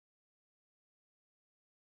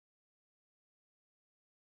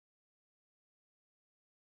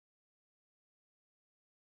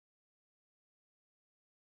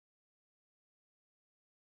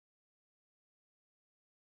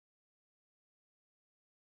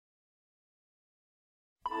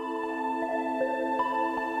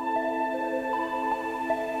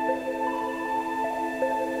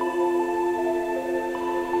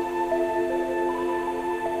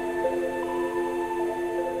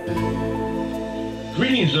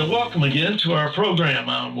Greetings and welcome again to our program.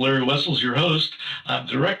 I'm Larry Wessels, your host. I'm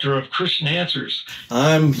Director of Christian Answers.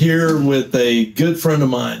 I'm here with a good friend of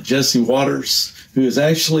mine, Jesse Waters, who has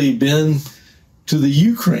actually been to the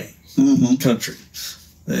Ukraine country.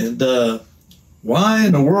 And why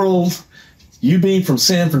in the world, you being from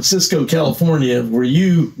San Francisco, California, were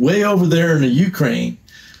you way over there in the Ukraine,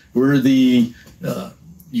 where the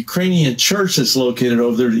Ukrainian church that's located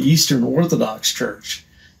over there, the Eastern Orthodox Church,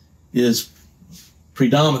 is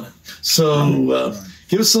predominant. So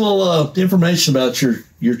give us a little information about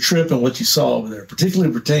your trip and what you saw over there,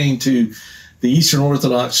 particularly pertaining to the Eastern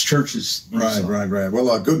Orthodox churches. Right. Well,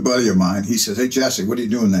 a good buddy of mine, he says, "Hey, Jesse, what are you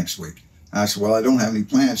doing next week?" I said, "Well, I don't have any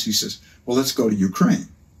plans." He says, "Well, let's go to Ukraine."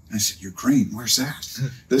 I said, "Ukraine? Where's that?"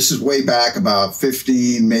 This is way back about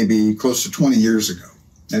 15, maybe close to 20 years ago.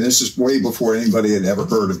 And this is way before anybody had ever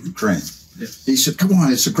heard of Ukraine. Yeah. He said, "Come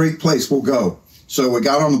on, it's a great place. We'll go." So we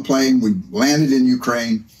got on the plane, we landed in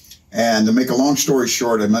Ukraine, and to make a long story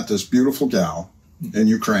short, I met this beautiful gal in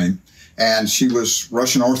Ukraine, and she was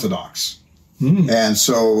Russian Orthodox. And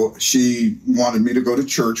so she wanted me to go to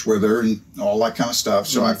church with her and all that kind of stuff.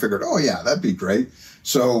 So I figured, oh yeah, that'd be great.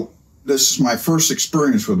 So this is my first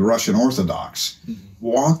experience with Russian Orthodox.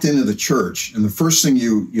 Walked into the church, and the first thing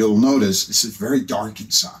you'll notice is it's very dark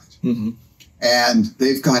inside. And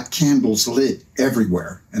they've got candles lit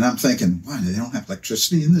everywhere. And I'm thinking, why, they don't have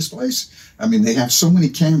electricity in this place? I mean, they have so many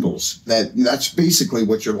candles that's basically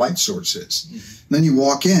what your light source is. Then you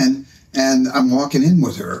walk in, and I'm walking in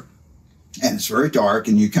with her, and it's very dark,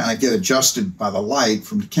 and you kind of get adjusted by the light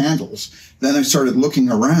from the candles. Then I started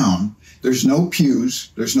looking around. There's no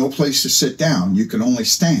pews. There's no place to sit down. You can only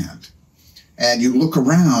stand. And you look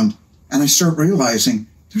around, and I start realizing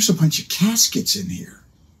there's a bunch of caskets in here.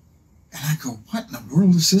 And I go, what in the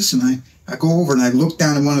world is this? And I go over and I look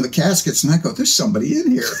down at one of the caskets and I go, there's somebody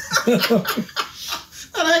in here.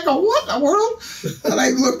 And I go, what in the world? And I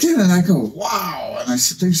looked in and I go, wow. And I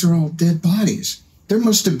said, these are all dead bodies. There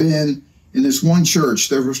must have been, in this one church,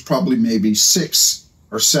 there was probably maybe 6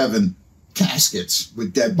 or 7 caskets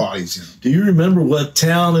with dead bodies in them. Do you remember what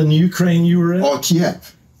town in Ukraine you were in? Oh,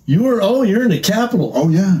 Kiev. You're in the capital. Oh,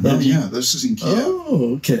 yeah. This is in Kiev.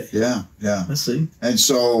 Oh, okay. Yeah. I see. And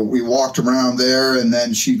so we walked around there, and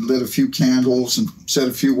then she lit a few candles and said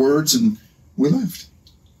a few words, and we left.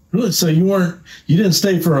 Really? So you didn't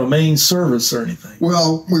stay for a main service or anything?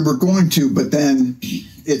 Well, we were going to, but then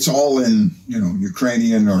it's all in,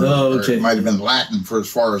 Ukrainian or it might have been Latin for as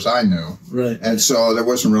far as I knew. Right. And so there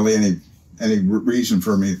wasn't really any reason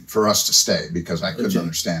for us to stay because I couldn't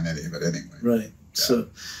understand any of it anyway. Right. Yeah.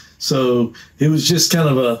 So it was just kind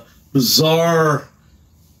of a bizarre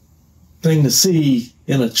thing to see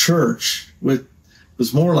in a church. It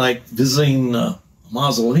was more like visiting a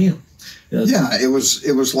mausoleum. Yeah, it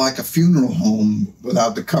was like a funeral home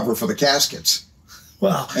without the cover for the caskets.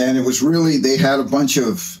 Wow. And it was really, they had a bunch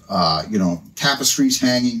of, tapestries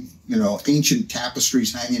hanging, ancient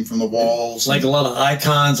tapestries hanging from the walls. Like a lot of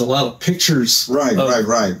icons, a lot of pictures. Right.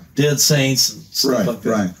 Dead saints and stuff like that.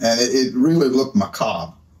 Right. And it really looked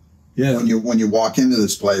macabre. Yeah. When you walk into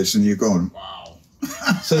this place and you're going, wow.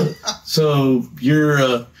 So you're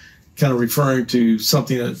kind of referring to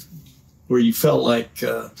something where you felt like,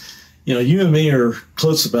 you and me are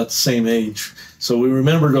close about the same age. So we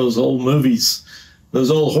remember those old movies, those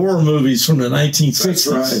old horror movies from the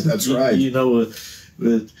 1960s. That's right.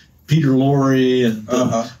 With Peter Lorre and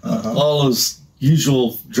all those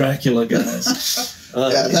usual Dracula guys.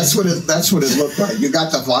 Yeah, that's what it looked like. You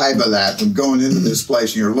got the vibe of that when going into this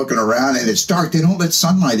place and you're looking around and it's dark. They don't let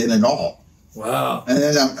sunlight in at all. Wow. And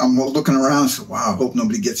then I'm looking around and say, wow, I hope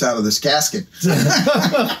nobody gets out of this casket.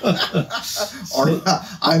 Or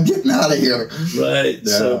I'm getting out of here. Right.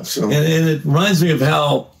 Yeah, and it reminds me of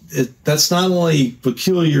how that's not only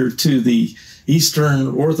peculiar to the Eastern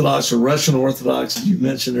Orthodox or Russian Orthodox, as you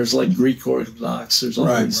mentioned, there's like Greek Orthodox. There's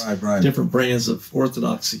all these different brands of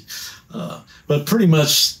Orthodoxy. But pretty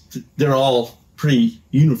much they're all pretty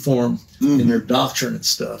uniform in their doctrine and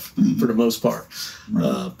stuff for the most part.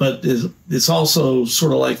 But it's also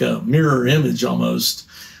sort of like a mirror image almost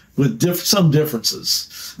with some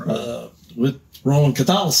differences with Roman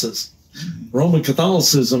Catholicism. Roman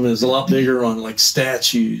Catholicism is a lot bigger on like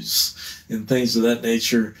statues and things of that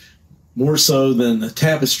nature, more so than the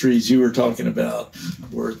tapestries you were talking about,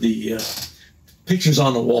 or the pictures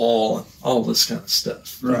on the wall and all this kind of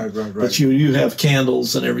stuff. Right. But you have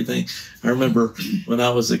candles and everything. I remember when I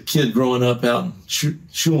was a kid growing up out in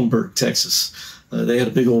Schulenburg, Texas, they had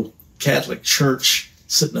a big old Catholic church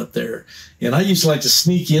sitting up there. And I used to like to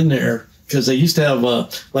sneak in there because they used to have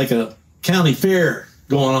like a county fair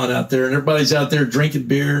going on out there, and everybody's out there drinking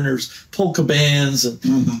beer, and there's polka bands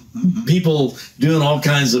and people doing all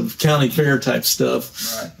kinds of county fair type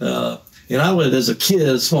stuff. Right. And I would, as a kid,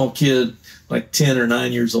 a small kid, like 10 or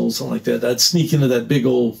 9 years old, something like that, I'd sneak into that big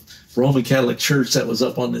old Roman Catholic church that was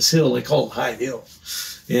up on this hill. They call it High Hill.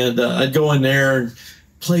 And I'd go in there, and the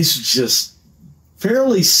place was just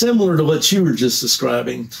fairly similar to what you were just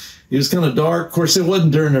describing. It was kind of dark. Of course, it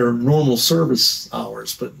wasn't during their normal service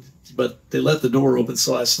hours, but they let the door open,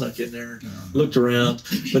 so I snuck in there, looked around.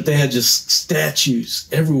 But they had just statues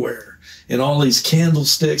everywhere and all these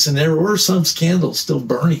candlesticks, and there were some candles still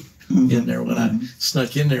burning in there when I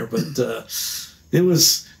snuck in there. But it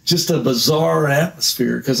was just a bizarre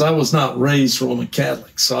atmosphere because I was not raised Roman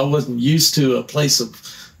Catholic, so I wasn't used to a place of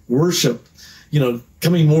worship, you know,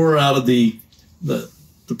 coming more out of the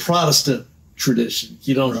Protestant tradition.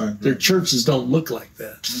 You know, their churches don't look like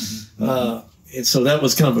that. And so that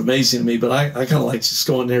was kind of amazing to me, but I kind of like just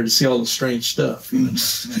going there to see all the strange stuff, you know,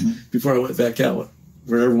 before I went back out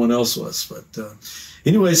where everyone else was. But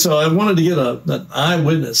anyway, so I wanted to get an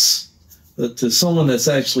eyewitness to someone that's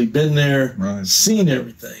actually been there, seen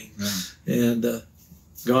everything, and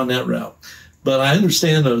gone that route. But I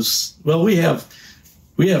understand those. Well, we have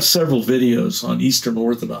several videos on Eastern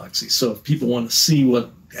Orthodoxy, so if people want to see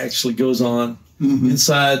what actually goes on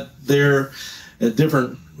inside there at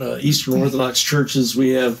different Eastern Orthodox churches, we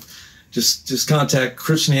have just contact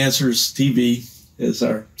Christian Answers TV, as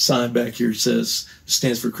our sign back here says. It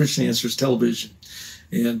stands for Christian Answers Television,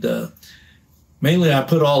 and mainly I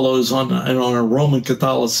put all those on our Roman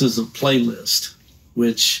Catholicism playlist,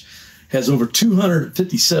 which has over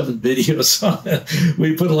 257 videos on it.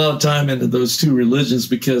 We put a lot of time into those two religions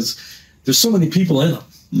because there's so many people in them.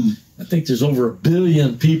 I think there's over 1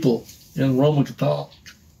 billion people in Roman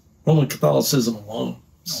Catholicism alone.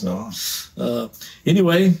 So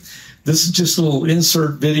anyway, this is just a little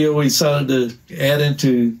insert video we decided to add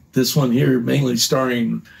into this one here, mainly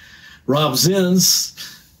starring Rob Zins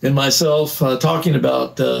and myself, talking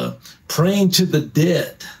about praying to the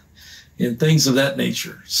dead and things of that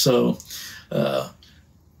nature. So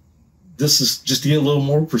this is just to get a little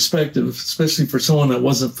more perspective, especially for someone that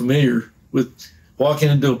wasn't familiar with walking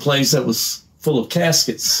into a place that was full of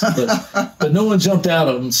caskets, but no one jumped out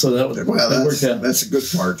of them, so that worked out. That's a good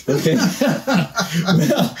part. Okay.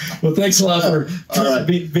 well, thanks a lot for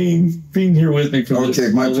being here with me. For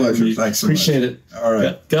this. My pleasure. Thanks so much. Appreciate it. All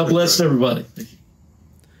right. God bless everybody. Thank you.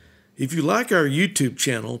 If you like our YouTube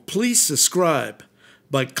channel, please subscribe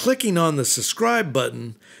by clicking on the subscribe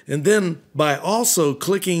button and then by also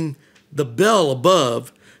clicking the bell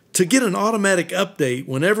above to get an automatic update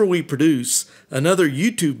whenever we produce another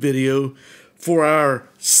YouTube video for our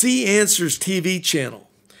See Answers TV channel.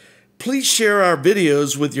 Please share our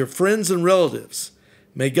videos with your friends and relatives.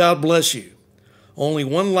 May God bless you. Only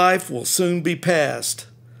one life will soon be passed.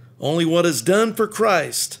 Only what is done for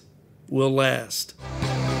Christ will last.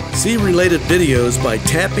 See related videos by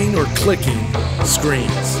tapping or clicking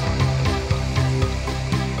screens.